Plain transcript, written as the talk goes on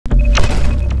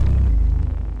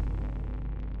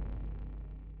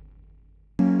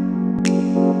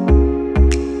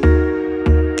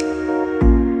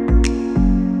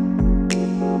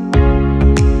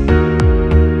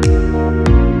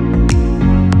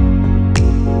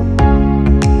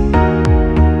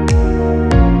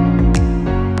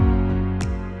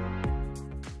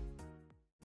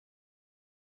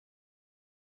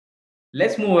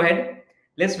Let's move ahead.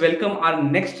 Let's welcome our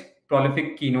next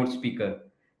prolific keynote speaker,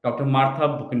 Dr. Martha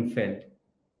Buchenfeld.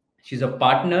 She's a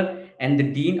partner and the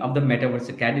dean of the Metaverse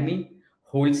Academy,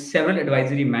 holds several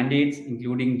advisory mandates,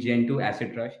 including Gen 2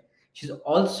 Asset Rush. She's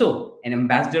also an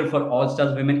ambassador for All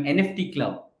Stars Women NFT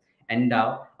Club and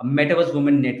now a Metaverse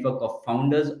Women network of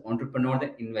founders, entrepreneurs,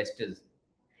 and investors.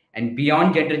 And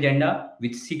beyond gender agenda,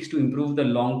 which seeks to improve the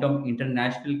long-term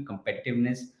international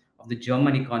competitiveness of the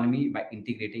German economy by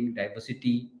integrating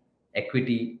diversity,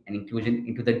 equity, and inclusion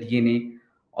into the DNA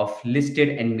of listed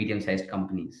and medium-sized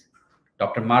companies.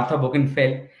 Dr. Martha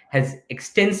Bogenfeld has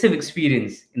extensive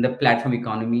experience in the platform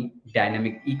economy,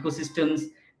 dynamic ecosystems,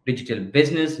 digital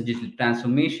business, digital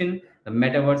transformation, the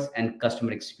metaverse, and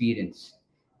customer experience.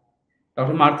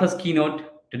 Dr. Martha's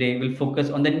keynote today will focus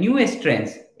on the newest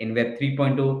trends in Web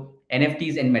 3.0,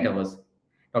 NFTs, and Metaverse.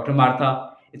 Dr.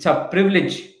 Martha, it's our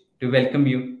privilege to welcome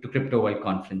you to Crypto World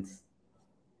Conference.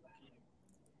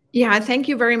 Yeah, thank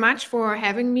you very much for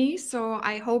having me. So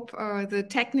I hope the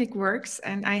technique works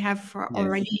and I have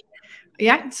already,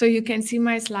 yeah, so you can see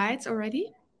my slides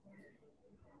already.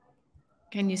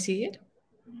 Can you see it?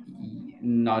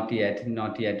 Not yet,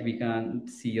 not yet. We can't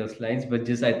see your slides, but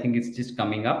I think it's just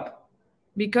coming up.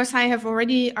 Because I have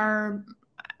already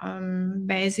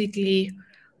basically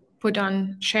put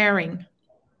on sharing.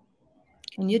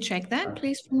 Can you check that,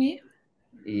 please, for me?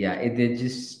 Yeah, they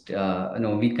just,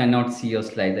 no, we cannot see your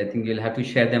slides. I think you'll have to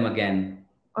share them again.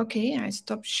 Okay, I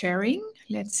stopped sharing.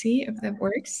 Let's see if that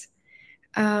works.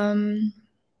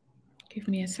 Give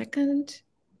me a second.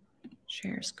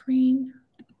 Share screen.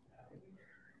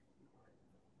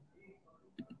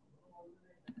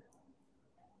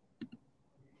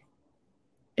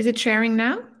 Is it sharing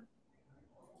now?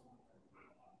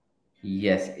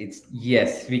 Yes,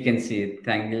 yes, we can see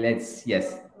it.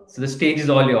 Yes. So the stage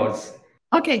is all yours.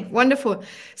 Okay, wonderful.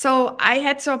 So I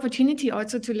had the opportunity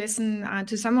also to listen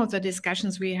to some of the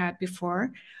discussions we had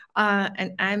before.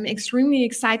 And I'm extremely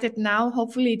excited now,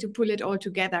 hopefully, to pull it all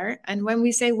together. And when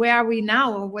we say, where are we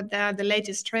now, or what are the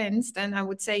latest trends, then I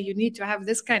would say you need to have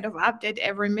this kind of update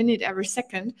every minute, every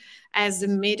second, as the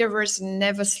metaverse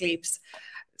never sleeps.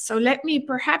 So let me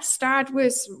perhaps start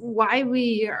with why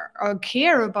we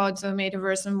care about the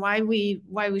metaverse and why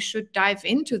we should dive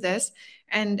into this.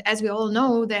 And as we all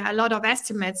know, there are a lot of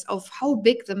estimates of how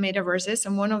big the metaverse is.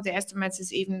 And one of the estimates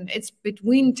is it's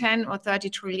between 10 or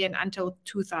 30 trillion until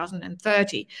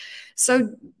 2030. So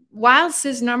whilst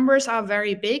these numbers are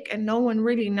very big and no one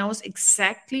really knows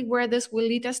exactly where this will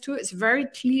lead us to, it's very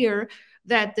clear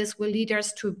that this will lead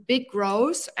us to big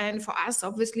growth. And for us,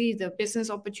 obviously, the business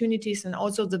opportunities. And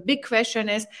also the big question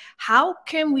is, how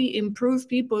can we improve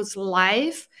people's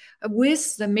life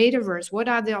with the metaverse? What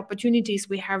are the opportunities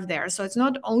we have there? So it's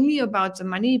not only about the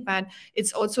money, but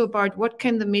it's also about what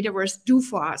can the metaverse do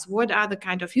for us? What are the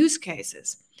kind of use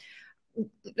cases?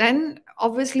 Then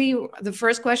obviously the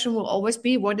first question will always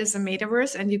be, what is a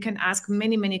metaverse? And you can ask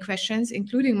many, many questions,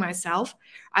 including myself.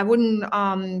 I wouldn't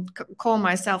call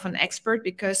myself an expert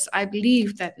because I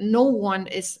believe that no one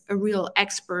is a real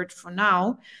expert for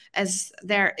now, as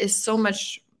there is so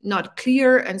much not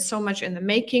clear and so much in the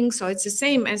making. So it's the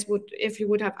same as if you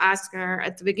would have asked her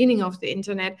at the beginning of the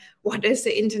internet, what is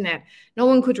the internet? No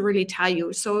one could really tell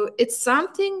you. So it's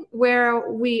something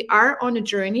where we are on a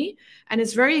journey, and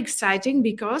it's very exciting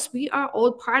because we are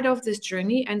all part of this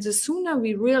journey. And the sooner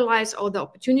we realize all the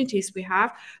opportunities we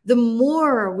have, the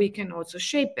more we can also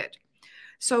shape it.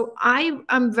 So I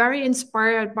am very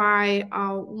inspired by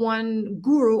one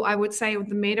guru, I would say, of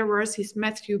the metaverse. He's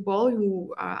Matthew Ball,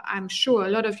 who I'm sure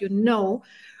a lot of you know.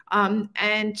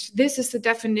 And this is the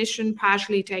definition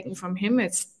partially taken from him.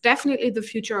 It's definitely the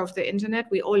future of the internet.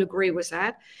 We all agree with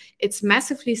that. It's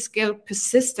massively scaled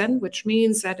persistent, which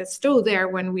means that it's still there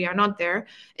when we are not there.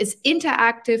 It's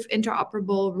interactive,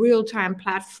 interoperable, real-time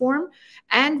platform.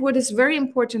 And what is very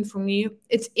important for me,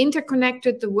 it's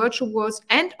interconnected, the virtual worlds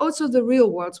and also the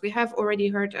real worlds. We have already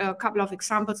heard a couple of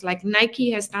examples, like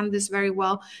Nike has done this very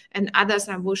well, and others,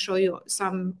 and we'll show you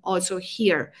some also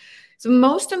here. The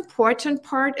most important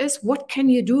part is, what can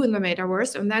you do in the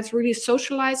metaverse? And that's really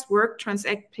socialize, work,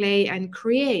 transact, play, and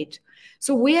create.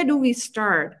 So where do we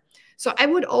start? So I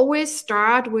would always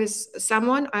start with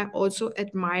someone I also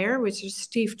admire, which is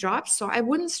Steve Jobs. So I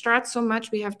wouldn't start so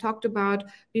much. We have talked about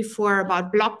before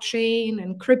about blockchain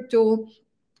and crypto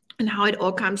and how it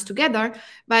all comes together.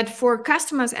 But for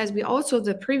customers, as we also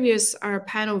the previous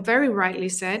panel very rightly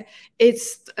said,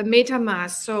 it's a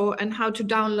MetaMask, so, and how to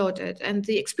download it. And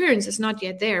the experience is not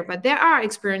yet there, but there are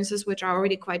experiences which are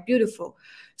already quite beautiful.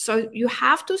 So you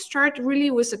have to start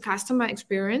really with the customer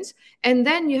experience, and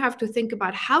then you have to think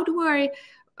about, how do I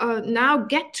now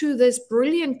get to this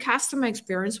brilliant customer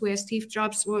experience where Steve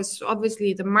Jobs was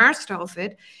obviously the master of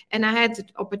it. And I had the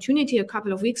opportunity a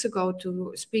couple of weeks ago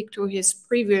to speak to his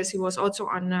previous. He was also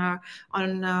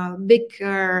on big,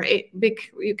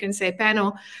 you can say,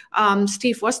 panel,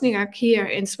 Steve Wozniak here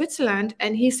in Switzerland,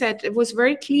 and he said it was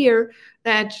very clear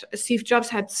that Steve Jobs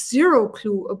had zero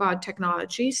clue about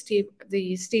technology. Stephen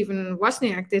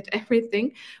Wozniak did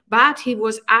everything, but he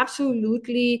was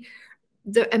absolutely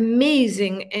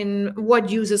amazing in what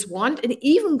users want, and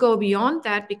even go beyond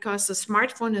that, because the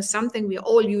smartphone is something we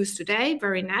all use today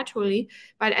very naturally,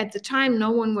 but at the time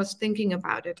no one was thinking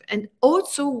about it. And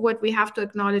also what we have to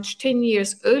acknowledge, 10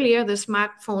 years earlier the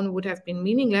smartphone would have been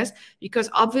meaningless, because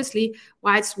obviously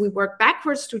whilst we work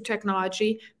backwards to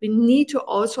technology, we need to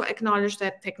also acknowledge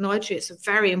that technology is a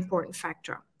very important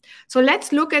factor. So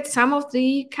let's look at some of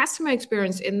the customer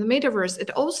experience in the metaverse. It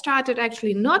all started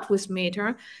actually not with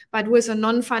Meta, but with a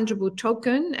non-fungible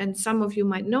token. And some of you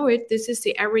might know it. This is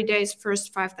the Everyday's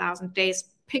first 5,000 days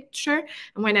picture.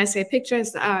 And when I say picture,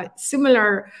 it's a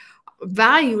similar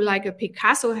value like a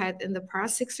Picasso had in the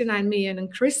past, 69 million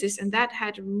increases. And that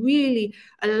had really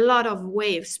a lot of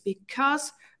waves,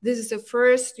 because this is the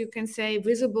first, you can say,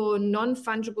 visible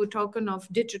non-fungible token of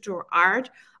digital art.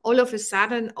 All of a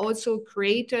sudden, also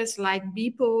creators like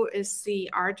Beepo is the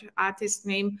artist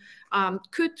name,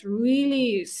 could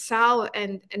really sell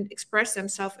and express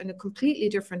themselves in a completely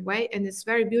different way. And it's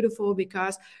very beautiful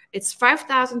because it's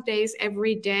 5,000 days.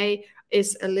 Every day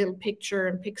is a little picture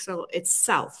and pixel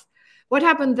itself. What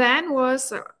happened then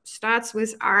was, starts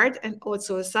with art, and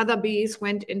also Sotheby's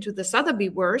went into the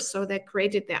Sothebyverse, so they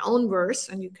created their own verse,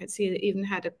 and you can see they even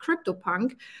had a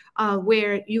CryptoPunk,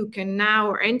 where you can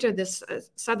now enter this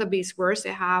Sotheby's verse.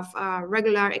 They have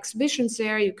regular exhibitions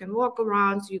there. You can walk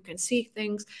around, you can see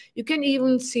things. You can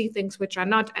even see things which are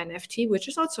not NFT, which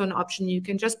is also an option. You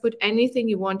can just put anything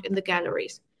you want in the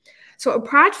galleries. So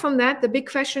apart from that, the big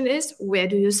question is, where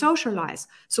do you socialize?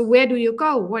 So where do you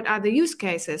go? What are the use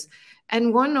cases?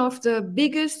 And one of the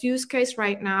biggest use case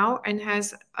right now, and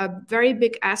has a very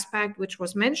big aspect, which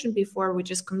was mentioned before,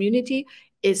 which is community,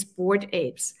 is Bored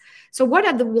Apes. So what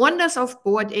are the wonders of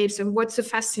Bored Apes, and what's the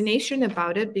fascination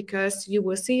about it? Because you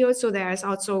will see also there's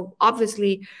also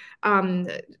obviously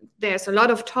there's a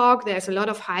lot of talk, there's a lot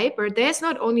of hype, but there's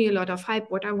not only a lot of hype.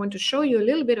 What I want to show you a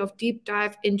little bit of deep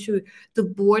dive into the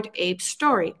Bored Ape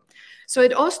story. So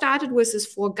it all started with these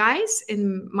 4 guys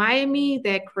in Miami.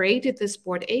 They created this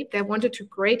Bored Ape. They wanted to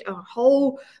create a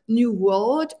whole new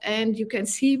world. And you can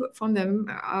see from them,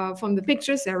 from the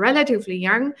pictures, they're relatively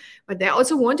young, but they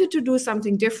also wanted to do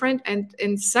something different. And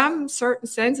in some certain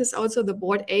senses, also the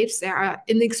Bored Apes, they are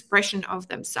an expression of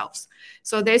themselves.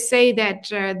 So they say that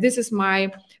this is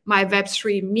my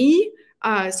Web3 me.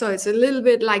 So it's a little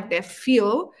bit like their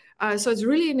feel. So it's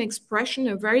really an expression,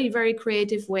 a very, very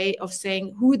creative way of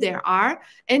saying who they are.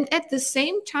 And at the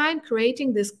same time,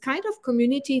 creating this kind of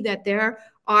community that there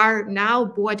are now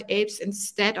Bored Apes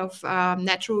instead of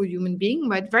natural human being,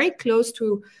 but very close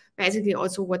to basically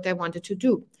also what they wanted to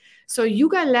do. So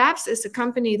Yuga Labs is a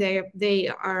company they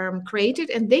are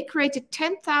created, and they created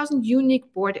 10,000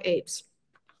 unique Bored Apes.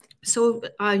 So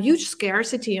huge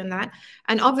scarcity in that.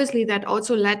 And obviously that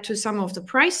also led to some of the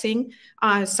pricing.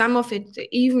 Some of it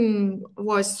even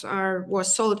was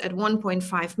sold at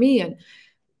 1.5 million.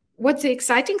 What's the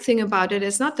exciting thing about it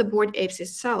is not the Bored Apes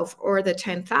itself or the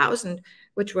 10,000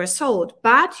 which were sold,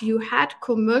 but you had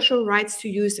commercial rights to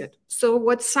use it. So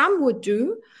what some would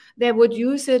do, they would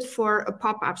use it for a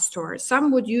pop-up store.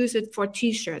 Some would use it for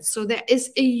T-shirts. So there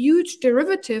is a huge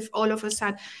derivative all of a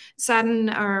sudden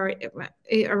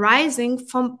arising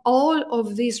from all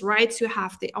of these rights you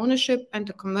have, the ownership and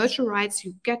the commercial rights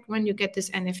you get when you get these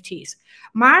NFTs.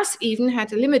 Mars even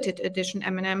had a limited edition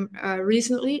M&M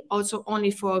recently, also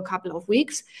only for a couple of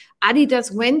weeks.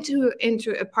 Adidas went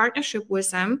into a partnership with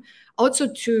them also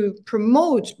to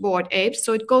promote Bored Apes.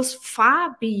 So it goes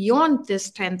far beyond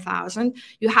this 10,000.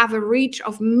 You have a reach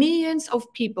of millions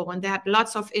of people, and they had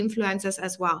lots of influencers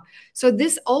as well. So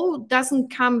this all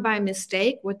doesn't come by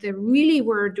mistake. What they really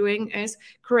were doing is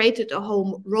created a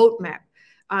whole roadmap.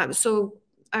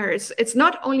 It's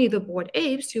not only the Bored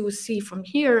Apes you will see from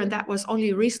here, and that was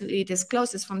only recently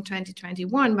disclosed, it's from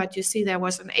 2021, but you see there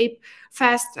was an Ape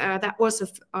Fest, that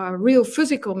was a real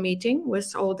physical meeting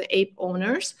with all the ape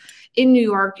owners in New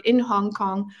York, in Hong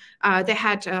Kong. They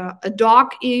had a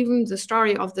dog even. The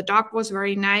story of the dog was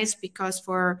very nice, because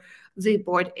for the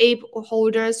Bored Ape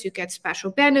holders, you get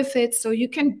special benefits. So you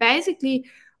can basically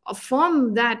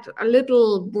from that a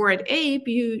little Bored Ape,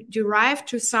 you derive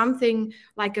to something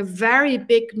like a very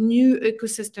big new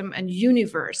ecosystem and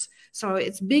universe. So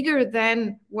it's bigger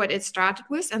than what it started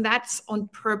with, and that's on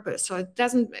purpose. So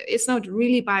it's not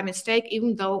really by mistake,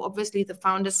 even though obviously the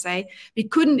founders say we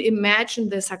couldn't imagine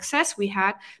the success we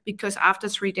had, because after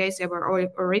 3 days they were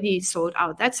already sold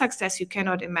out. That success you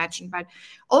cannot imagine. But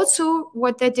also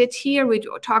what they did here, we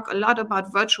talk a lot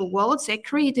about virtual worlds. They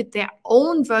created their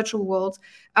own virtual world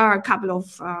a couple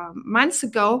of months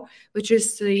ago, which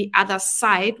is the other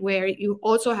side, where you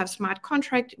also have smart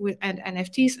contract and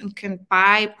NFTs and can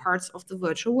buy parts of the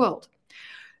virtual world.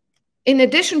 In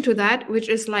addition to that, which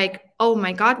is like, oh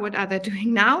my God, what are they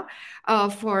doing now?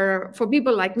 For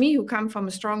people like me who come from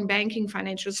a strong banking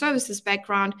financial services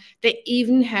background, they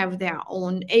even have their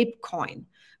own ape coin.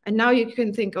 And now you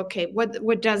can think, okay,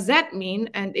 what does that mean?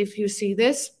 And if you see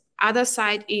this other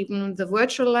side, even the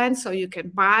virtual land, so you can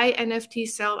buy NFTs,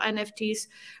 sell NFTs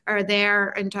are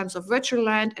there in terms of virtual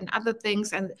land and other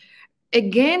things. And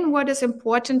again, what is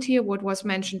important here, what was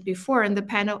mentioned before in the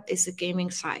panel, is the gaming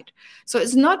side. So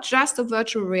it's not just a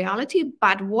virtual reality,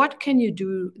 but what can you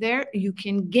do there? You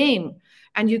can game.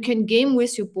 And you can game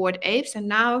with your bored apes. And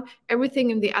now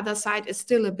everything in the other side is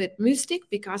still a bit mystic,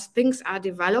 because things are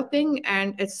developing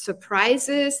and it's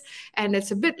surprises. And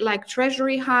it's a bit like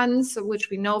treasury hunts, which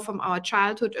we know from our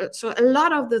childhood. So a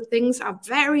lot of the things are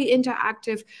very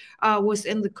interactive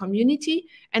within the community.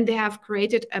 And they have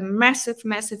created a massive,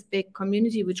 massive big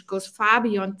community, which goes far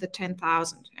beyond the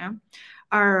 10,000. Yeah?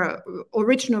 Our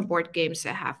original board games they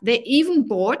have. They even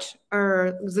bought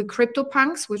the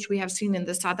CryptoPunks, which we have seen in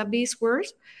the Sotheby's world.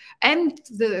 And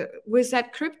with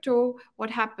that crypto, what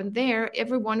happened there,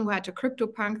 everyone who had a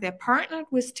CryptoPunk, they partnered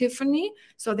with Tiffany.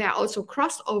 So there are also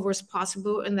crossovers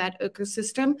possible in that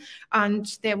ecosystem. And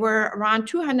there were around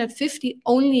 250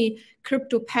 only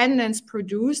crypto pendants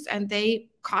produced, and they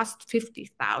cost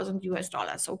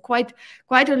 $50,000. So quite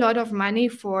a lot of money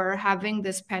for having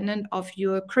this pendant of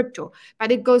your crypto.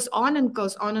 But it goes on and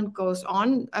goes on and goes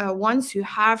on. Once you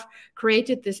have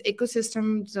created this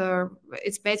ecosystem,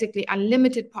 it's basically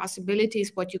unlimited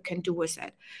possibilities what you can do with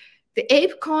it. The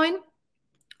ape coin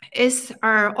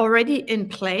are already in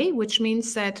play, which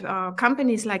means that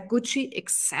companies like Gucci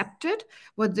accept it.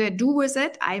 What they do with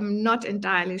it, I'm not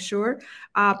entirely sure,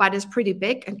 but it's pretty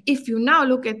big. And if you now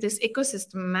look at this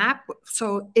ecosystem map,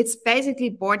 so it's basically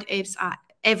bored apes are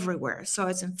everywhere. So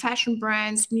it's in fashion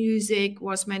brands, music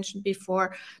was mentioned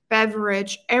before,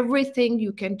 beverage, everything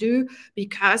you can do,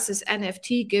 because this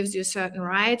NFT gives you certain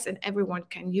rights and everyone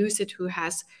can use it who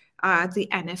has the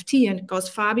NFT, and it goes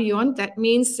far beyond. That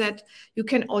means that you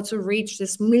can also reach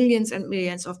this millions and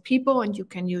millions of people, and you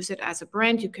can use it as a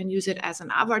brand, you can use it as an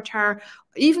avatar.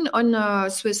 Even on a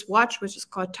Swiss watch, which is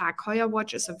called Tag Heuer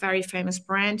watch, is a very famous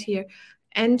brand here.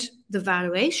 And the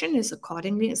valuation is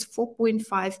accordingly is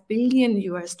 $4.5 billion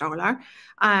US.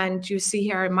 And you see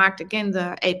here I marked again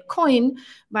the ape coin,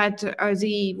 but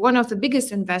one of the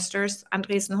biggest investors,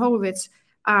 Andreessen Horowitz,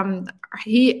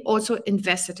 he also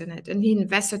invested in it, and he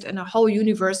invested in a whole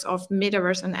universe of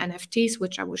Metaverse and NFTs,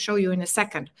 which I will show you in a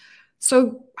second.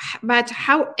 So, but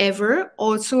however,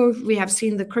 also we have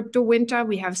seen the crypto winter,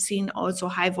 we have seen also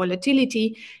high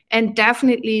volatility, and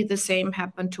definitely the same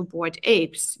happened to bored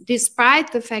apes.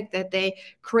 Despite the fact that they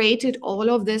created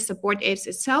all of this, the bored apes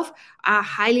itself are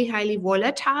highly, highly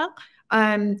volatile.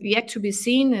 Yet to be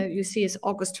seen. You see it's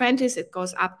August 20th, it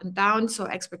goes up and down. So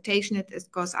expectation it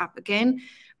goes up again.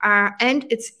 And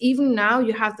it's even now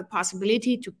you have the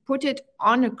possibility to put it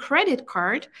on a credit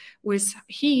card with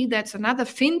that's another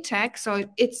fintech. So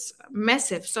it's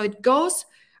massive. So it goes,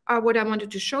 what I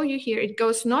wanted to show you here, it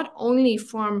goes not only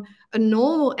from a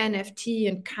normal NFT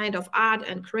and kind of art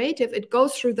and creative, it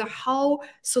goes through the whole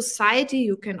society,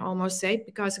 you can almost say,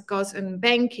 because it goes in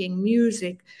banking,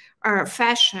 music,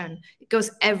 fashion, it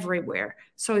goes everywhere.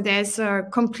 So there's a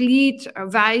complete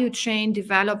value chain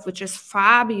developed, which is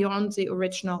far beyond the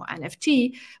original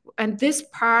NFT. And this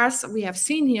path we have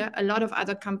seen here, a lot of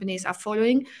other companies are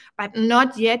following, but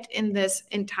not yet in this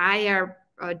entire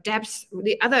depth.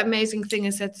 The other amazing thing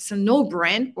is that it's a no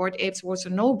brand. Bored Apes was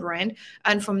a no brand,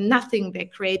 and from nothing they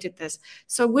created this.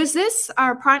 So with this,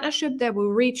 our partnership, they will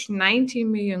reach 90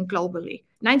 million globally,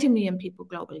 90 million people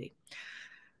globally.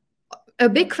 A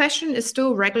big question is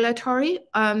still regulatory.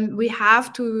 We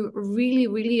have to really,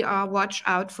 really watch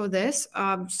out for this.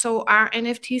 So are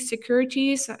NFT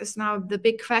securities is now the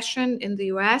big question in the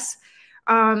US.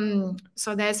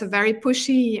 So there's a very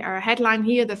pushy headline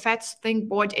here. The Feds think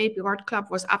Bored Ape Yacht Club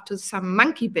was up to some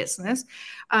monkey business.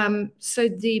 So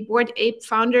the Bored Ape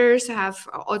founders have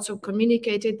also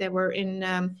communicated they were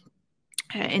in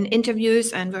in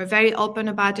interviews, and we're very open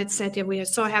about it. Said that we are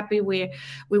so happy. We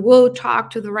will talk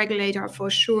to the regulator for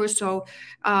sure. So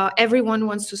everyone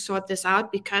wants to sort this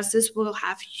out, because this will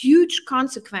have huge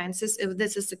consequences if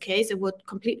this is the case. It would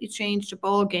completely change the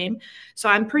ball game. So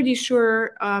I'm pretty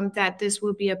sure that this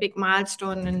will be a big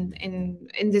milestone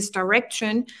in this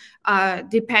direction,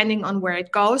 depending on where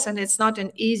it goes. And it's not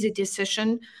an easy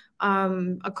decision.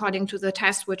 According to the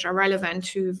tests which are relevant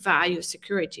to value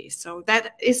security. So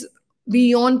that is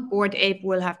beyond Bored Ape,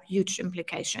 will have huge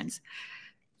implications.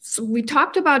 So we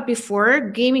talked about before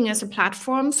gaming as a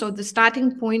platform. So the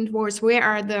starting point was, where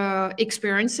are the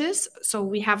experiences? So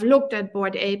we have looked at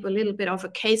Bored Ape, a little bit of a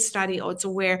case study also,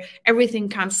 where everything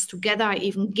comes together,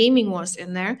 even gaming was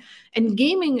in there. And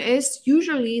gaming is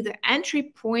usually the entry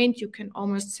point, you can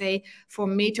almost say, for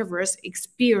metaverse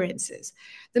experiences.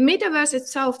 The metaverse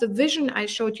itself, the vision I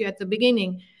showed you at the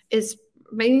beginning,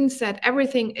 means that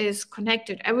everything is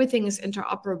connected, everything is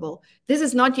interoperable. This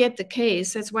is not yet the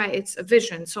case. That's why it's a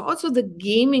vision. So also the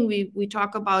gaming we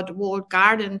talk about, walled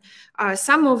garden,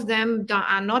 some of them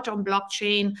are not on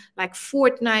blockchain, like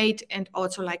Fortnite and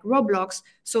also like Roblox.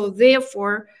 So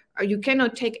therefore, you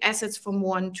cannot take assets from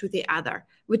one to the other,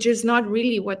 which is not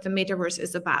really what the metaverse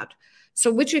is about. So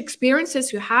which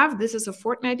experiences you have? This is a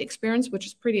Fortnite experience, which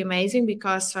is pretty amazing,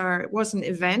 because it was an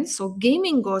event. So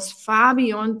gaming goes far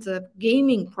beyond the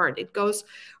gaming part. It goes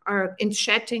in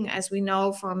chatting, as we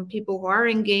know from people who are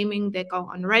in gaming. They go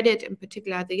on Reddit, in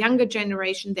particular the younger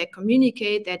generation. They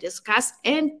communicate, they discuss,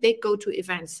 and they go to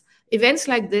events. Events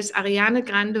like this, Ariana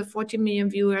Grande, 40 million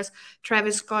viewers,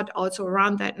 Travis Scott also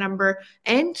around that number,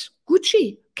 and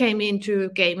Gucci came into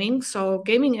gaming. So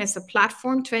gaming as a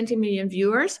platform, 20 million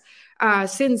viewers.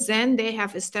 Since then, they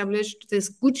have established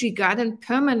this Gucci garden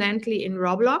permanently in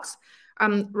Roblox.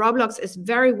 Roblox is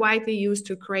very widely used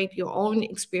to create your own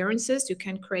experiences. You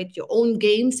can create your own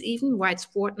games even, while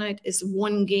Fortnite is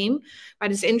one game.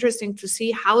 But it's interesting to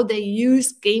see how they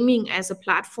use gaming as a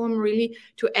platform really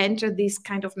to enter these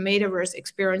kind of metaverse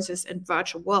experiences and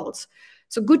virtual worlds.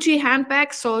 So Gucci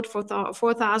handbag sold for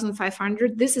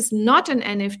 4,500. This is not an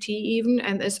NFT even,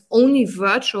 and is only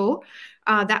virtual.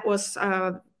 That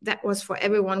was for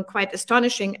everyone quite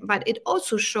astonishing, but it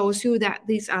also shows you that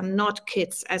these are not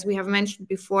kids, as we have mentioned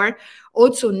before.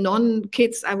 Also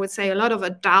non-kids, I would say a lot of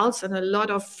adults and a lot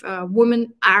of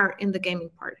women are in the gaming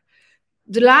part.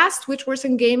 The last, which was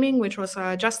in gaming, which was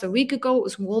just a week ago,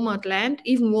 was Walmart Land.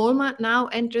 Even Walmart now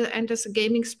enters the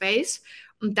gaming space,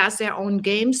 does their own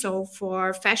game. So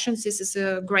for fashions, this is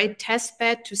a great test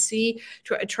bed to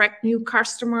attract new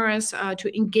customers,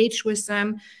 to engage with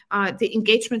them. The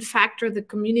engagement factor, the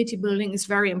community building is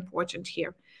very important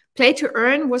here. Play to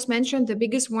earn was mentioned. The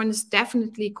biggest one is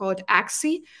definitely called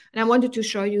Axie. And I wanted to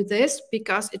show you this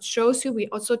because it shows you, we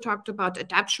also talked about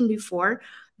adoption before,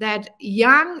 that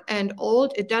young and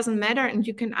old, it doesn't matter. And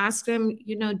you can ask them,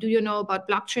 do you know about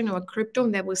blockchain or crypto?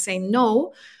 And they will say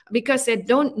no, because they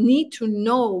don't need to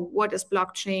know what is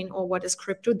blockchain or what is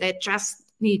crypto. They just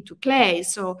need to play.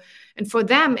 So, and for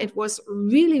them, it was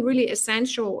really, really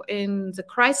essential in the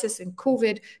crisis in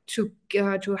COVID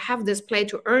to have this play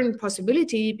to earn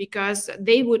possibility, because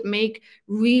they would make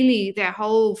really their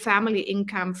whole family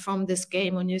income from this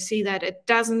game. When you see that it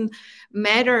doesn't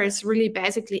matter, it's really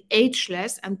basically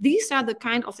ageless. And these are the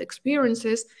kind of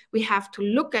experiences we have to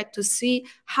look at to see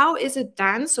how is it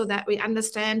done, so that we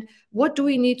understand what do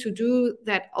we need to do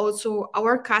that also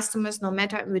our customers, no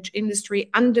matter in which industry,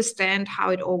 understand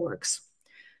how it all works.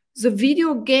 The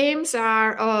video games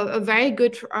are a very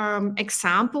good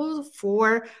example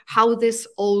for how this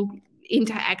all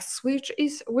interacts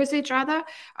with each other.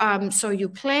 So you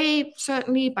play,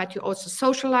 certainly, but you also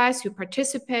socialize, you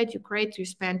participate, you create, you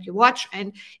spend, you watch,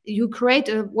 and you create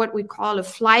what we call a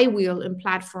flywheel in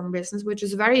platform business, which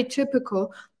is very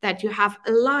typical, that you have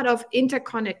a lot of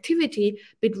interconnectivity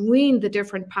between the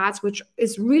different parts, which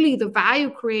is really the value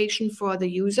creation for the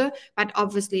user, but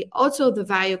obviously also the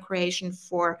value creation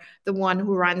for the one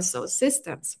who runs those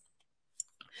systems.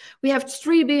 We have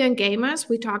 3 billion gamers.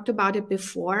 We talked about it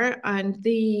before, and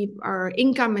our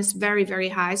income is very, very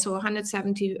high. So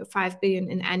 175 billion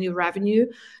in annual revenue.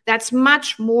 That's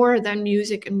much more than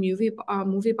music and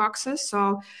movie boxes.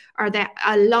 So are there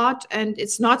a lot, and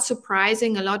it's not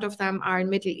surprising. A lot of them are in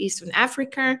Middle East and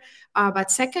Africa,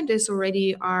 but second is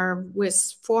already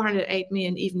with 408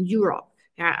 million, even Europe.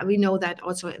 Yeah, we know that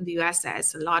also in the US there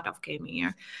is a lot of gaming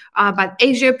here. But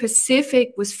Asia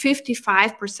Pacific with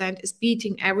 55% is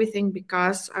beating everything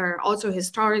because also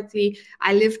historically,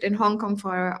 I lived in Hong Kong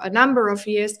for a number of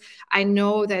years. I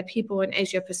know that people in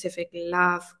Asia Pacific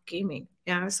love gaming.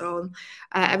 Yeah, so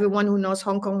everyone who knows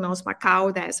Hong Kong knows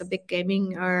Macau. There's a big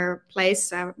gaming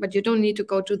place, but you don't need to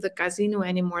go to the casino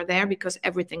anymore there because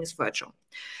everything is virtual.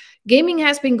 Gaming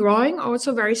has been growing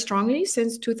also very strongly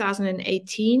since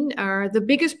 2018. The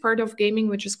biggest part of gaming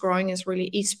which is growing is really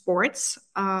esports.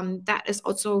 That is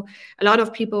also a lot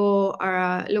of people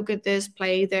look at this,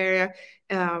 play there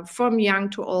from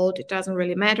young to old. It doesn't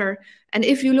really matter. And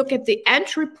if you look at the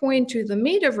entry point to the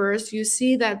metaverse, you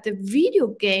see that the video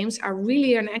games are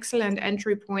really an excellent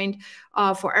entry point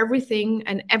for everything,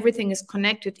 and everything is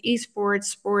connected: esports,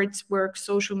 sports, work,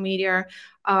 social media,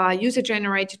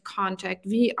 user-generated content,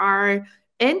 VR,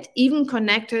 and even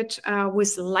connected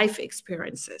with life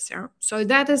experiences. Yeah? So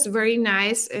that is very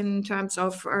nice in terms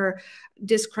of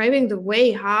describing the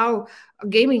way how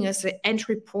gaming is the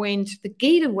entry point, the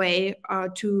gateway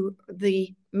to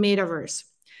the metaverse.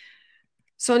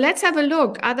 So let's have a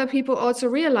look. Other people also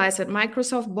realize that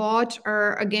Microsoft bought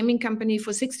a gaming company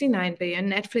for 69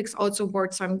 billion. Netflix also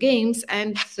bought some games,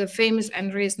 and the famous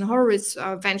Andreessen Horowitz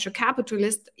venture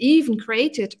capitalist even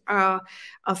created a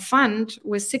fund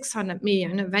with 600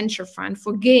 million, a venture fund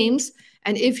for games.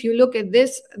 And if you look at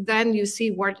this, then you see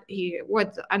what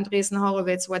Andreessen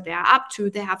Horowitz, what they are up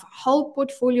to. They have a whole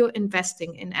portfolio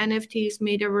investing in NFTs,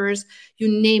 Metaverse, you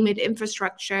name it,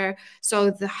 infrastructure.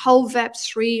 So the whole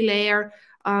Web3 layer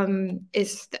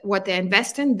is what they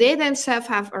invest in. They themselves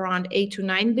have around 8 to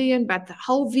 9 billion, but the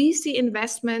whole VC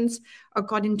investments,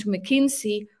 according to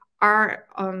McKinsey, are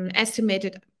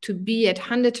estimated to be at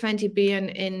 120 billion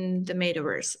in the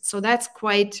metaverse. So that's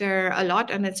quite a lot,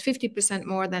 and it's 50%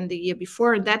 more than the year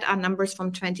before. That are numbers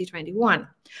from 2021.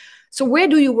 So where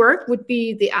do you work would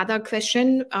be the other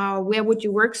question. Where would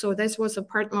you work? So this was a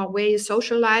part more where you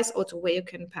socialize, also where you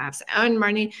can perhaps earn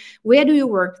money. Where do you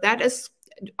work? That is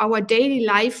our daily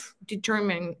life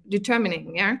determining.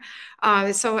 Yeah.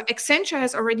 So Accenture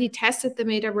has already tested the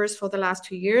metaverse for the last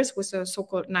 2 years with a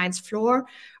so-called ninth floor.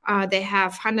 They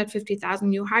have 150,000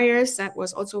 new hires. That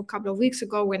was also a couple of weeks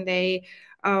ago when they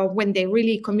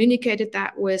really communicated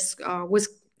that with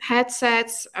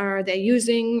headsets. They're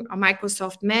using a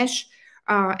Microsoft Mesh.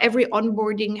 Every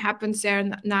onboarding happens there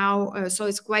now. So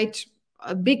it's quite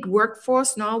a big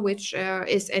workforce now, which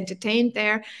is entertained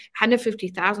there.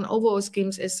 150,000 overall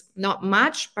schemes is not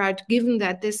much, but given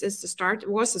that this is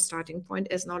was the starting point,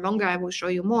 is no longer. I will show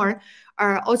you more.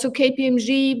 Also,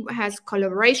 KPMG has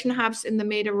collaboration hubs in the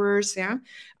metaverse, yeah,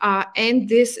 and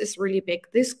this is really big.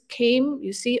 This came,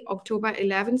 you see, October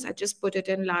 11th. I just put it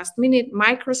in last minute.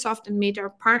 Microsoft and Meta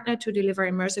partner to deliver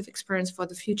immersive experience for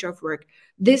the future of work.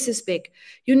 This is big.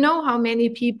 You know how many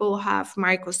people have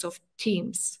Microsoft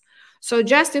Teams? So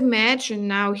just imagine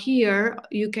now here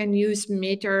you can use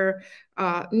Meta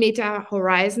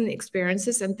Horizon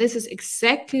experiences, and this is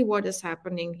exactly what is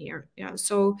happening here. Yeah.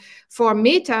 So for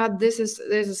Meta, this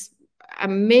is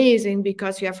amazing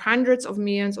because you have hundreds of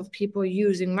millions of people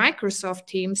using Microsoft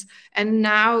Teams, and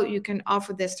now you can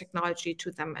offer this technology to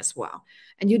them as well.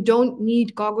 And you don't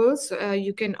need goggles.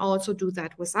 You can also do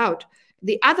that without.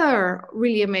 The other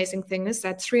really amazing thing is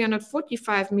that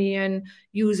 345 million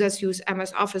users use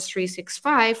MS Office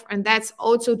 365, and that's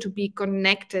also to be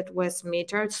connected with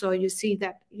Meta. So you see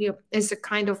that here is a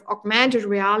kind of augmented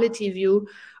reality view,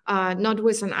 not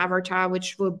with an avatar,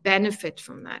 which will benefit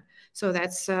from that. So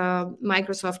that's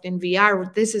Microsoft in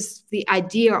VR. This is the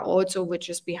idea also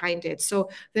which is behind it. So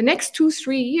the next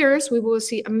 2-3 years, we will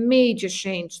see a major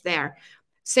change there.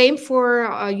 Same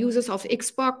for users of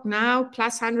Xbox now,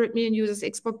 plus 100 million users.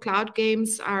 Xbox cloud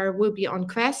games will be on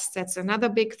Quest. That's another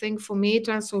big thing for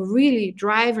Meta. So really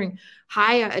driving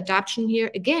higher adoption here.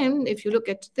 Again, if you look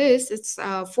at this, it's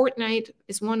Fortnite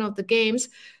is one of the games.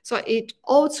 So it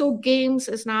also gaming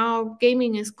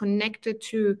is connected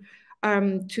to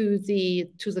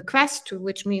the Quest,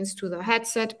 which means to the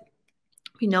headset.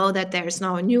 We know that there's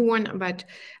now a new one, but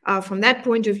from that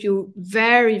point of view,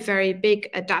 very, very big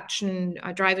adoption,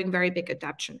 driving very big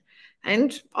adoption.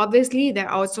 And obviously, there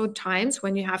are also times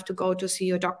when you have to go to see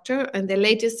your doctor. And the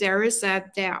latest there is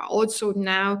that there are also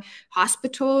now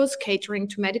hospitals catering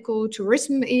to medical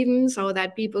tourism even, so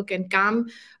that people can come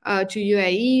to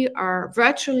UAE or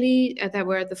virtually. There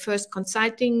were the first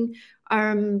consulting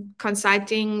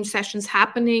consulting sessions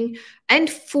happening. And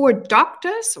for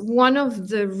doctors, one of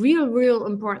the real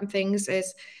important things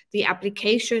is the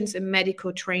applications in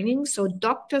medical training. So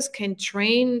doctors can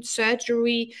train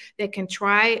surgery, they can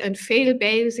try and fail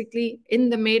basically in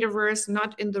the metaverse,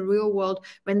 not in the real world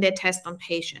when they test on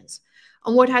patients.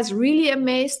 And what has really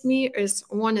amazed me is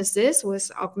one is this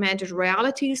with augmented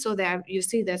reality. So there you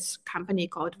see this company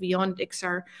called Beyond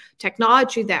XR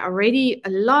Technology. There are already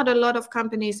a lot of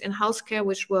companies in healthcare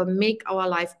which will make our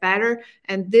life better.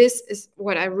 And this is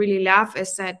what I really love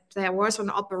is that there was an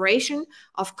operation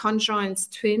of conjoined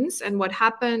twins. And what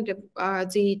happened,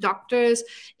 the doctors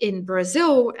in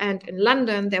Brazil and in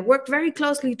London, they worked very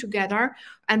closely together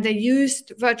and they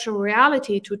used virtual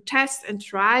reality to test and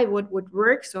try what would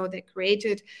work. So they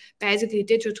created basically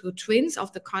digital twins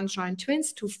of the conjoined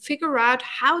twins to figure out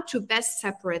how to best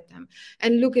separate them.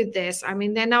 And look at this. I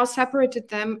mean, they now separated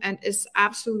them and it's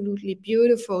absolutely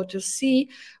beautiful to see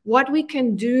what we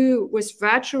can do with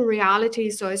virtual reality.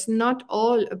 So it's not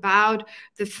all about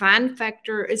the fun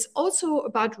factor. It's also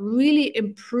about really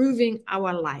improving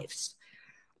our lives.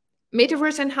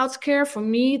 Metaverse and healthcare, for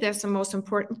me, that's the most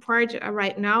important part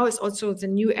right now. Is also the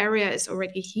new area is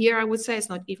already here, I would say. It's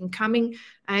not even coming.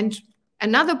 And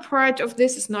another part of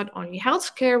this is not only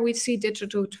healthcare. We see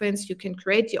digital twins. You can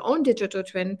create your own digital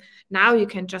twin. Now you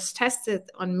can just test it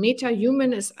on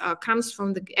MetaHuman. It comes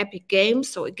from the Epic Games.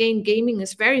 So again, gaming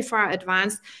is very far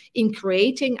advanced in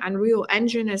creating. Unreal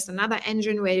Engine is another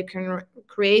engine where you can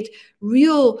create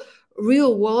real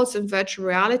worlds in virtual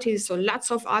reality. So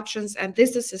lots of options. And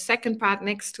this is the second part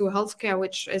next to healthcare,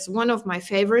 which is one of my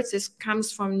favorites. This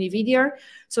comes from NVIDIA.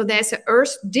 So there's an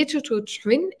Earth digital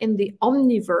twin in the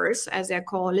Omniverse, as I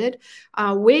call it,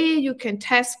 where you can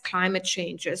test climate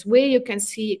changes, where you can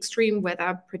see extreme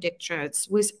weather predictions.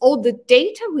 With all the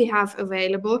data we have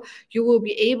available, you will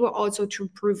be able also to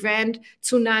prevent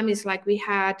tsunamis like we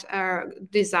had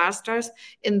disasters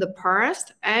in the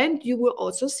past. And you will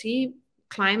also see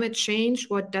climate change,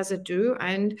 what does it do?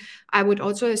 And I would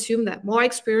also assume that more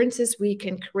experiences we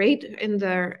can create in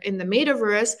the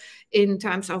metaverse in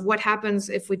terms of what happens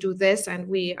if we do this and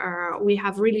we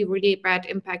have really bad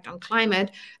impact on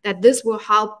climate, that this will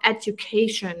help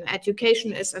education.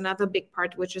 Education is another big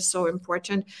part which is so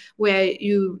important, where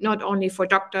you not only for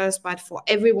doctors but for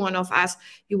every one of us,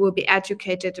 you will be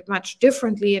educated much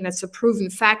differently. And it's a proven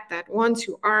fact that once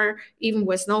you are, even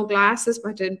with no glasses,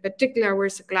 but in particular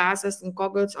with glasses and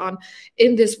goggles on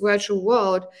in this virtual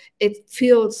world, it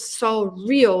feels so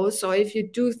real. So if you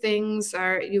do things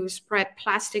or you spread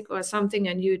plastic or something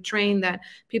and you train that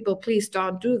people please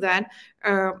don't do that,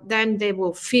 then they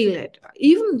will feel it.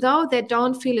 Even though they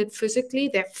don't feel it physically,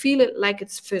 they feel it like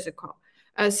it's physical.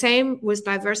 Same with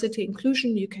diversity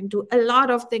inclusion. You can do a lot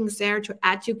of things there to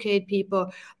educate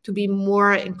people to be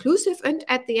more inclusive and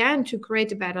at the end to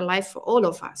create a better life for all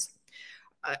of us.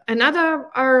 Another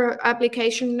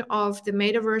application of the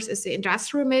metaverse is the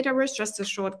industrial metaverse. Just a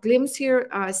short glimpse here.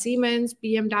 Siemens,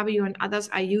 BMW, and others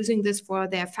are using this for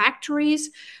their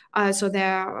factories. So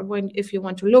there, if you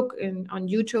want to look on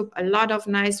YouTube, a lot of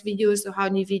nice videos of how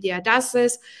NVIDIA does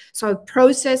this. So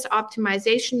process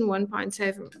optimization,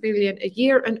 1.7 billion a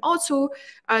year, and also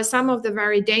some of the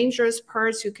very dangerous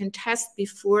parts you can test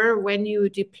before when you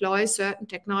deploy certain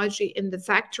technology in the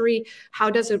factory. How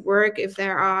does it work if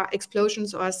there are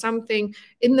explosions or something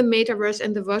in the metaverse,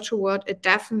 in the virtual world? It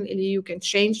definitely, you can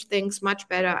change things much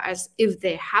better as if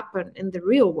they happen in the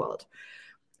real world.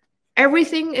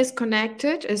 Everything is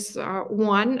connected, is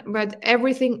one, but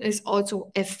everything is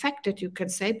also affected, you can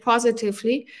say,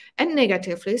 positively and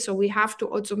negatively. So we have to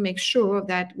also make sure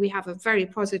that we have a very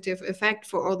positive effect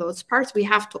for all those parts. We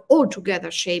have to all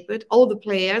together shape it, all the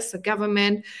players, the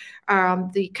government,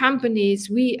 the companies,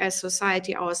 we as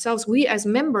society ourselves, we as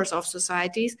members of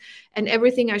societies. And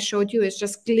everything I showed you is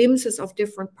just glimpses of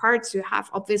different parts. You have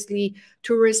obviously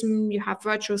tourism, you have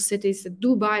virtual cities.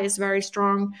 Dubai is very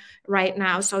strong right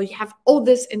now. So you have all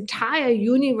this entire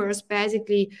universe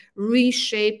basically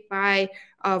reshaped by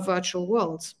virtual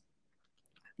worlds.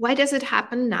 Why does it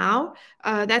happen now?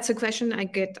 That's a question I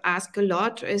get asked a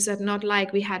lot. Is it not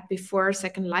like we had before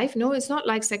Second Life? No, it's not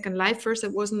like Second Life. First,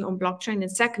 it wasn't on blockchain.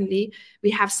 And secondly, we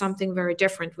have something very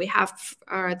different. We have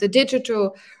the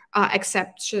digital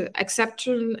acceptance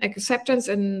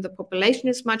in the population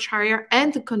is much higher,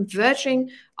 and the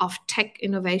converging of tech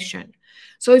innovation.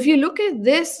 So if you look at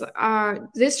this,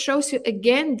 this shows you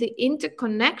again the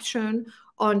interconnection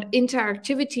on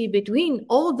interactivity between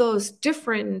all those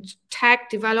different tech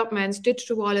developments,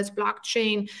 digital wallets,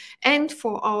 blockchain, and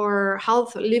for our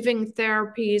health living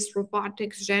therapies,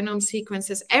 robotics, genome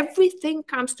sequences, everything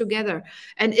comes together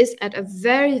and is at a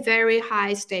very, very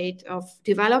high state of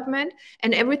development.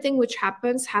 And everything which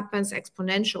happens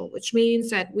exponential, which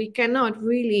means that we cannot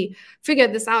really figure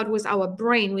this out with our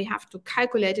brain. We have to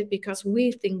calculate it because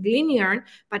we think linear,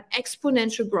 but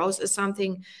exponential growth is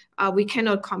something we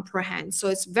cannot comprehend. So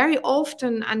it's very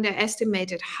often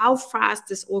underestimated how fast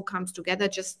this all comes together.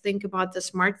 Just think about the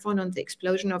smartphone and the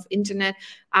explosion of internet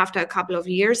after a couple of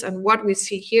years. And what we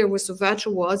see here with the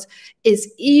virtual worlds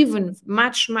is even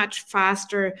much, much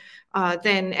faster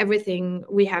than everything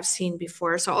we have seen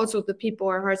before. So also the people,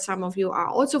 I heard some of you are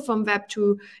also from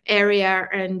Web2 area,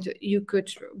 and you could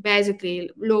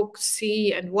basically look,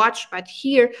 see, and watch. But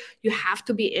here you have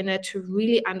to be in it to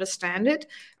really understand it.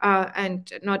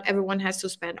 And not everyone has to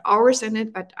spend hours in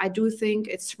it, but I do think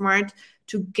it's smart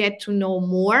to get to know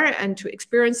more and to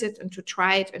experience it and to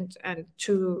try it and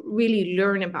to really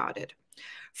learn about it.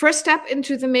 First step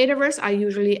into the metaverse are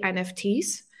usually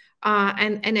NFTs.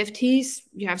 And NFTs,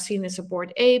 you have seen is a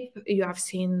Bored Ape. You have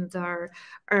seen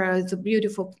the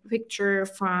beautiful picture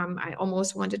from, I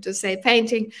almost wanted to say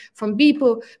painting, from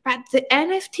Beeple. But the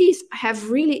NFTs have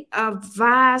really a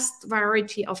vast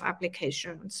variety of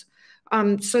applications.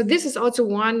 So this is also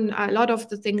a lot of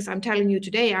the things I'm telling you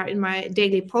today are in my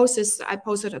daily posts. I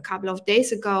posted a couple of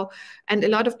days ago, and a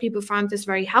lot of people found this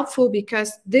very helpful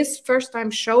because this first time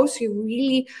shows you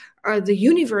really the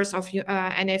universe of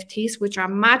NFTs, which are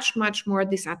much, much more.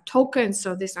 These are tokens,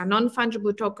 so these are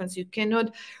non-fungible tokens. You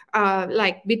cannot,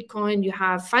 like Bitcoin, you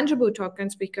have fungible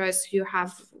tokens because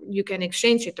you can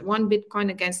exchange it, one Bitcoin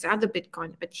against the other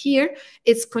Bitcoin. But here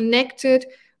it's connected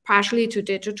partially to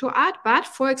digital art, but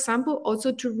for example,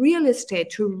 also to real estate,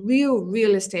 to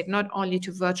real estate, not only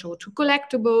to virtual, to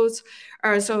collectibles,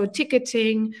 so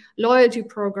ticketing, loyalty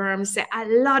programs. There are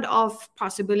a lot of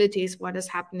possibilities what is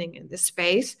happening in this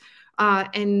space.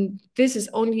 And this is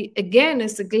only, again,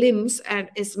 is a glimpse and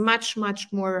is much, much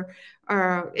more,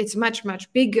 it's much,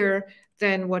 much bigger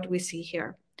than what we see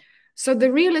here. So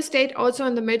the real estate also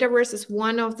in the metaverse is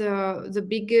one of the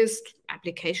biggest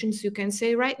applications you can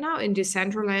say right now. In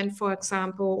Decentraland, for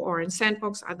example, or in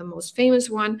Sandbox are the most famous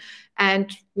one.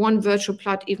 And one virtual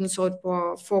plot even sold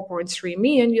for 4.3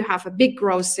 million. You have a big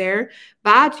growth there,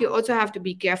 but you also have to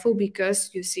be careful because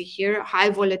you see here high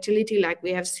volatility, like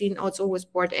we have seen also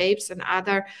with Bored Apes and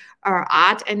other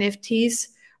art NFTs.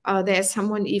 There's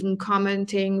someone even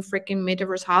commenting, freaking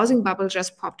metaverse housing bubble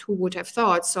just popped. Who would have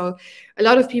thought? So a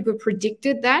lot of people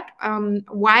predicted that.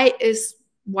 Why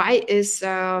is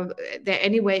there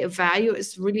anyway a value?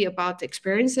 Is really about the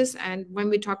experiences. And when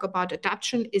we talk about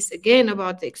adoption, is again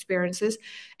about the experiences.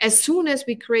 As soon as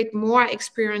we create more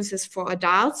experiences for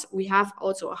adults, we have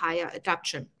also a higher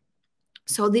adoption.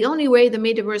 So the only way the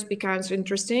metaverse becomes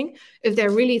interesting if there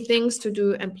are really things to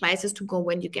do and places to go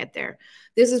when you get there.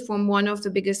 This is from one of the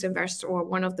biggest investors, or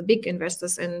one of the big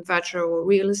investors in virtual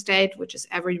real estate, which is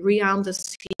Every Realm. The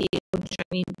CEO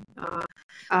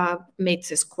made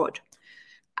this quote.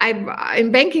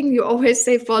 In banking, you always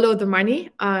say follow the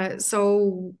money.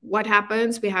 So what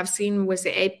happens? We have seen with the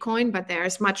Ape coin, but there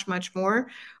is much, much more.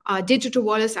 Digital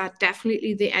wallets are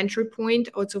definitely the entry point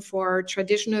also for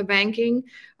traditional banking.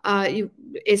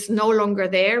 It's no longer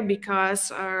there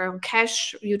because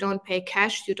cash, you don't pay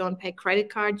cash, you don't pay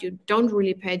credit card, you don't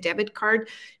really pay debit card.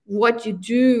 What you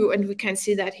do, and we can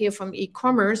see that here from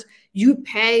e-commerce, you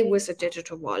pay with a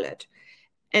digital wallet.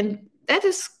 And that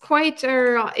is quite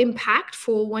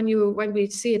impactful when we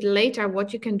see it later,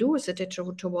 what you can do with a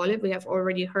digital wallet. We have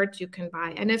already heard you can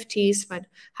buy NFTs, but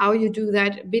how you do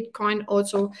that. Bitcoin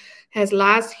also has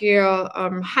last year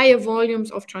higher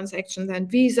volumes of transactions than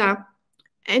Visa.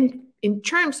 And in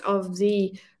terms of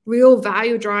the real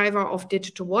value driver of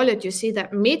digital wallet, you see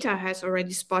that Meta has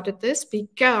already spotted this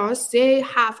because they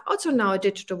have also now a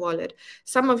digital wallet.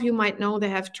 Some of you might know they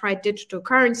have tried digital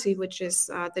currency, which is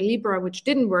the Libra, which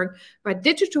didn't work. But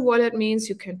digital wallet means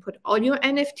you can put all your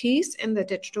NFTs in the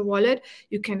digital wallet.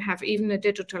 You can have even a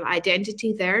digital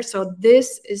identity there. So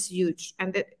this is huge.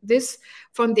 And this,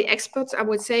 from the experts, I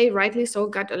would say, rightly so,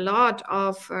 got a lot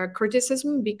of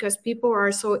criticism because people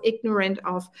are so ignorant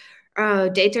of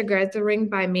data gathering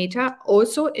by Meta,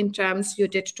 also in terms of your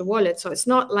digital wallet. So it's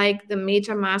not like the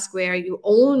MetaMask where you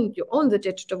own the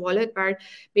digital wallet, but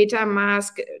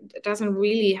MetaMask doesn't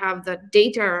really have the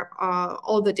data,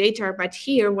 all the data. But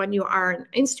here, when you are on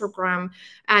Instagram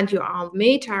and you are on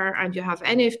Meta and you have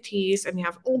NFTs and you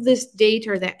have all this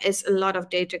data, there is a lot of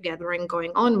data gathering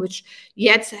going on, which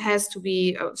yet has to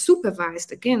be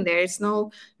supervised. Again, there is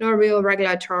no real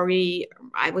regulatory,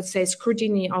 I would say,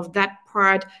 scrutiny of that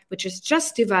part, which is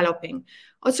just developing.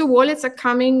 Also, wallets are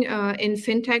coming in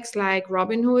fintechs like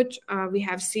Robinhood. We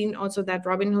have seen also that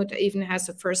Robinhood even has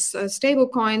the first stable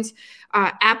coins.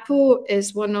 Apple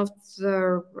is one of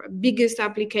the biggest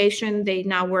application. They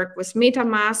now work with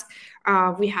MetaMask.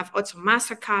 We have also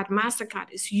MasterCard.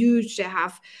 MasterCard is huge. They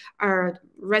have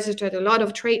registered a lot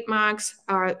of trademarks.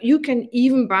 You can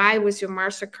even buy with your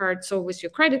MasterCard. So with your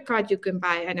credit card, you can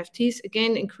buy NFTs,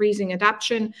 again, increasing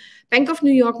adoption. Bank of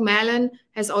New York Mellon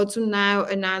has also now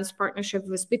announced partnership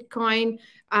with Bitcoin.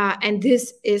 And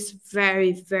this is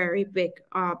very, very big.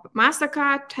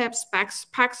 MasterCard taps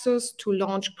Paxos to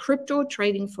launch crypto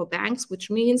trading for banks, which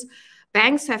means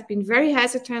banks have been very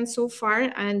hesitant so far,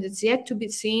 and it's yet to be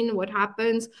seen what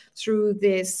happens through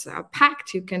this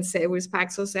pact, you can say, with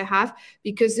Paxos they have,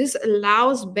 because this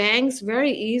allows banks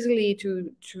very easily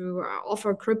to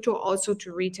offer crypto also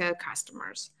to retail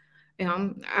customers.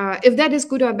 If that is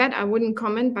good or bad, I wouldn't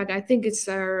comment, but I think it's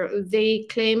they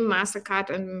claim MasterCard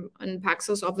and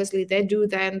Paxos, obviously they do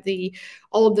then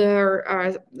all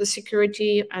the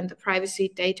security and the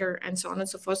privacy data and so on and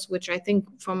so forth, which I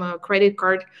think from a credit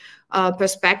card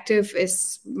perspective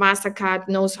is MasterCard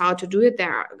knows how to do it.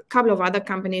 There are a couple of other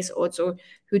companies also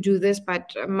who do this,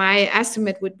 but my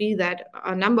estimate would be that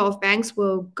a number of banks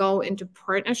will go into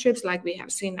partnerships, like we have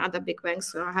seen other big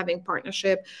banks having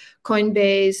partnership,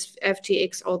 Coinbase,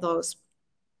 FTX, all those.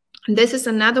 And this is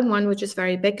another one which is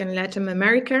very big in Latin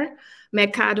America.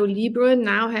 Mercado Libre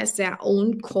now has their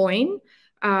own coin.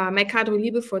 Mercado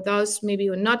Libre, for those maybe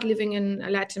who are not living in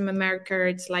Latin America,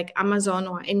 it's like Amazon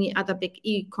or any other big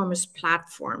e-commerce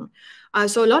platform.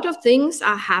 So a lot of things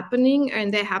are happening,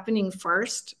 and they're happening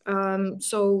first.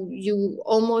 So you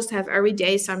almost have every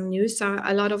day some news. So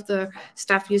a lot of the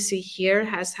stuff you see here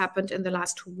has happened in the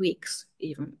last 2 weeks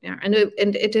even, yeah, and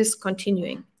it is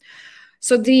continuing.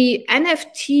 So the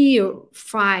NFT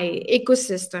FI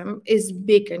ecosystem is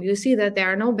big, and you see that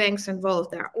there are no banks involved.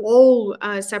 They're all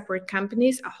separate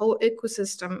companies, a whole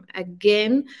ecosystem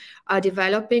again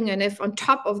developing. And if on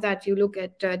top of that you look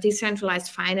at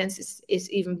decentralized finance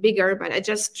is even bigger, but I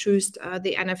just choose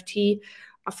the NFT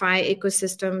FI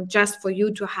ecosystem just for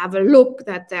you to have a look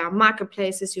that there are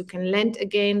marketplaces you can lend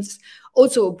against.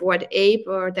 Also a Bored Ape,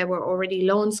 or there were already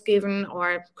loans given,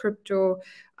 or CryptoPunk.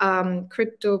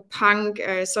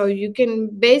 So you can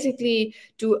basically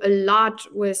do a lot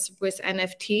with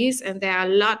NFTs, and there are a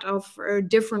lot of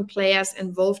different players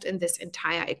involved in this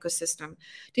entire ecosystem.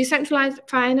 Decentralized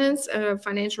finance,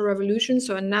 financial revolution,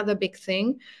 so another big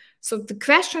thing. So the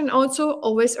question also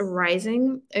always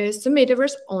arising, is the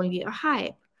metaverse only a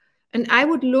hype? And I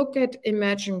would look at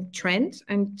emerging trends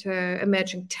and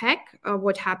emerging tech.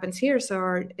 What happens here is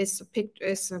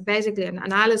basically an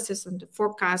analysis and a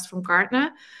forecast from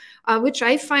Gartner, which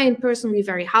I find personally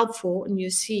very helpful. And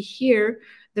you see here,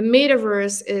 the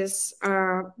metaverse is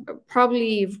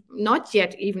probably not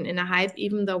yet even in a hype,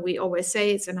 even though we always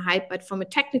say it's in a hype. But from a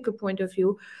technical point of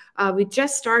view, we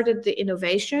just started the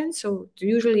innovation. So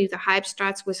usually the hype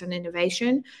starts with an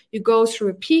innovation. You go through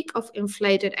a peak of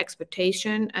inflated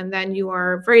expectation, and then you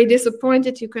are very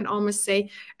disappointed, you can almost say.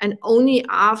 And only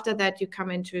after that you come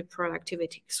into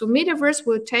productivity. So metaverse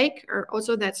will take, or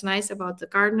also that's nice about the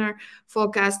Gartner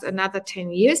forecast, another 10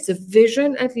 years, the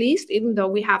vision at least, even though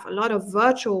we have a lot of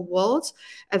virtual worlds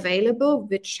available,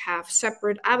 which have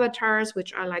separate avatars,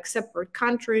 which are like separate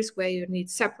countries where you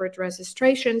need separate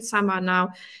registration. Some are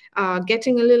now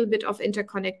getting a little bit of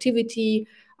interconnectivity.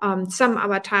 Some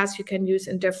avatars you can use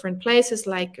in different places,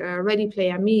 like Ready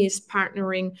Player Me is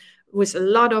partnering with a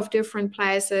lot of different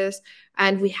places.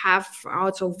 And we have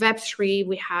also Web3,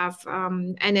 we have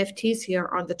NFTs here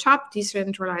on the top,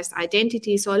 decentralized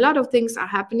identity. So a lot of things are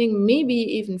happening, maybe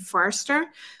even faster.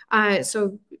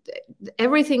 So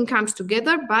everything comes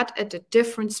together, but at a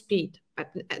different speed.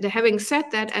 But having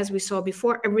said that, as we saw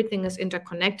before, everything is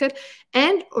interconnected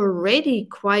and already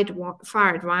quite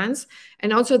far advanced.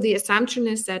 And also the assumption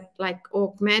is that like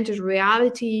augmented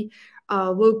reality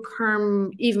will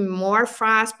come even more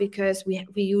fast, because we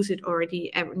use it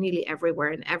already nearly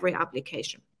everywhere in every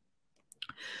application.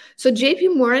 So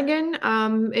JP Morgan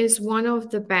is one of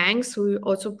the banks who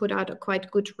also put out a quite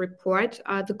good report.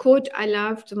 The quote I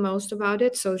loved the most about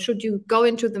it. So should you go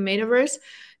into the metaverse,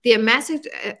 the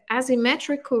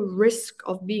asymmetrical risk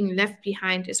of being left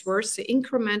behind is worth the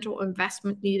incremental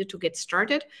investment needed to get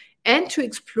started and to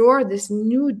explore this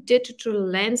new digital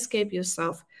landscape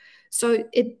yourself. So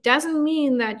it doesn't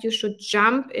mean that you should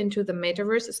jump into the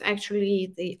metaverse. It's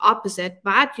actually the opposite,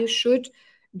 but you should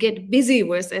get busy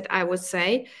with it, I would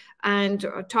say, and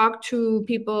talk to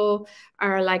people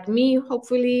like me,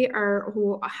 hopefully, or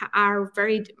who are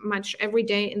very much every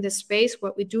day in this space.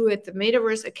 What we do at the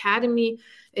Metaverse Academy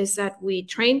is that we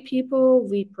train people,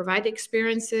 we provide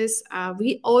experiences.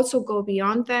 We also go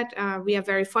beyond that. We are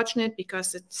very fortunate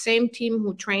because the same team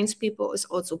who trains people is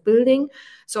also building.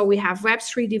 So we have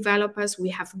Web3 developers, we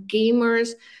have gamers,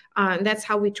 and that's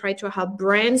how we try to help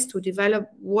brands to develop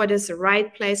what is the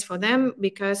right place for them.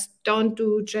 Because don't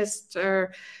do just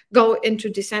go into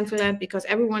Decentraland because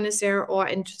everyone is there, or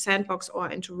into Sandbox or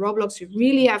into Roblox. You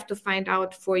really have to find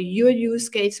out for your use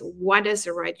case what is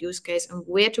the right use case and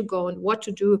where to go and what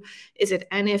to do. Is it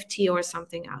NFT or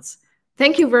something else?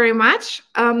 Thank you very much.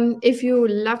 If you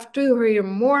love to hear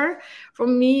more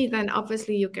from me, then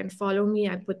obviously you can follow me.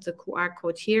 I put the QR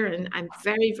code here, and I'm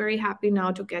very, very happy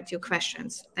now to get your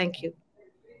questions. Thank you.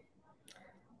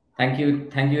 Thank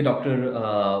you, Dr.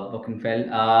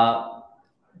 Buchenfeld.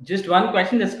 Just one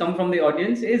question that's come from the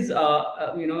audience is,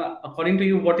 according to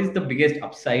you, what is the biggest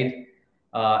upside,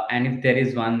 and if there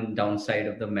is one downside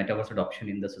of the metaverse adoption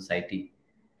in the society,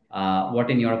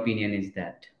 what, in your opinion, is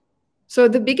that? So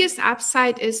the biggest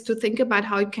upside is to think about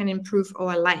how it can improve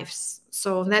our lives.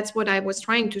 So that's what I was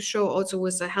trying to show also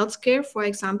with the healthcare, for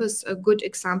example, is a good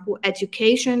example.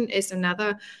 Education is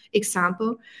another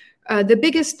example. The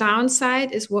biggest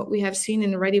downside is what we have seen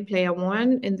in Ready Player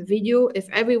One in the video. If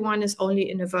everyone is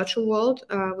only in a virtual world,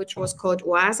 which was called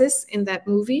Oasis in that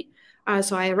movie.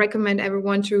 So I recommend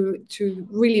everyone to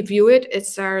really view it.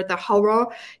 It's the horror,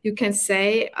 you can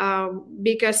say,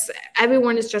 because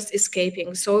everyone is just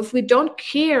escaping. So if we don't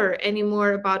care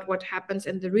anymore about what happens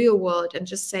in the real world and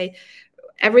just say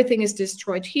everything is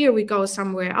destroyed here, we go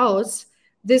somewhere else.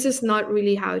 This is not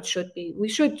really how it should be. We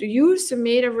should use the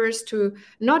metaverse to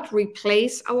not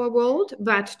replace our world,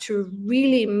 but to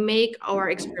really make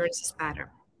our experiences better.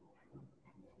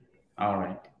 All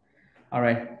right. All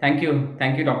right. Thank you,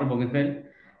 Dr. Bogenfeld.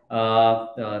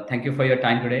 Thank you for your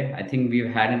time today. I think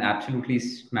we've had an absolutely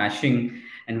smashing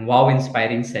and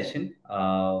wow-inspiring session.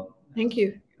 Thank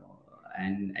you.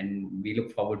 And we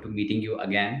look forward to meeting you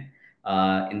again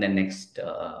in the next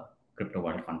Crypto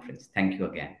World Conference. Thank you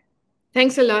again.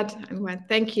 Thanks a lot, everyone.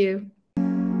 Thank you.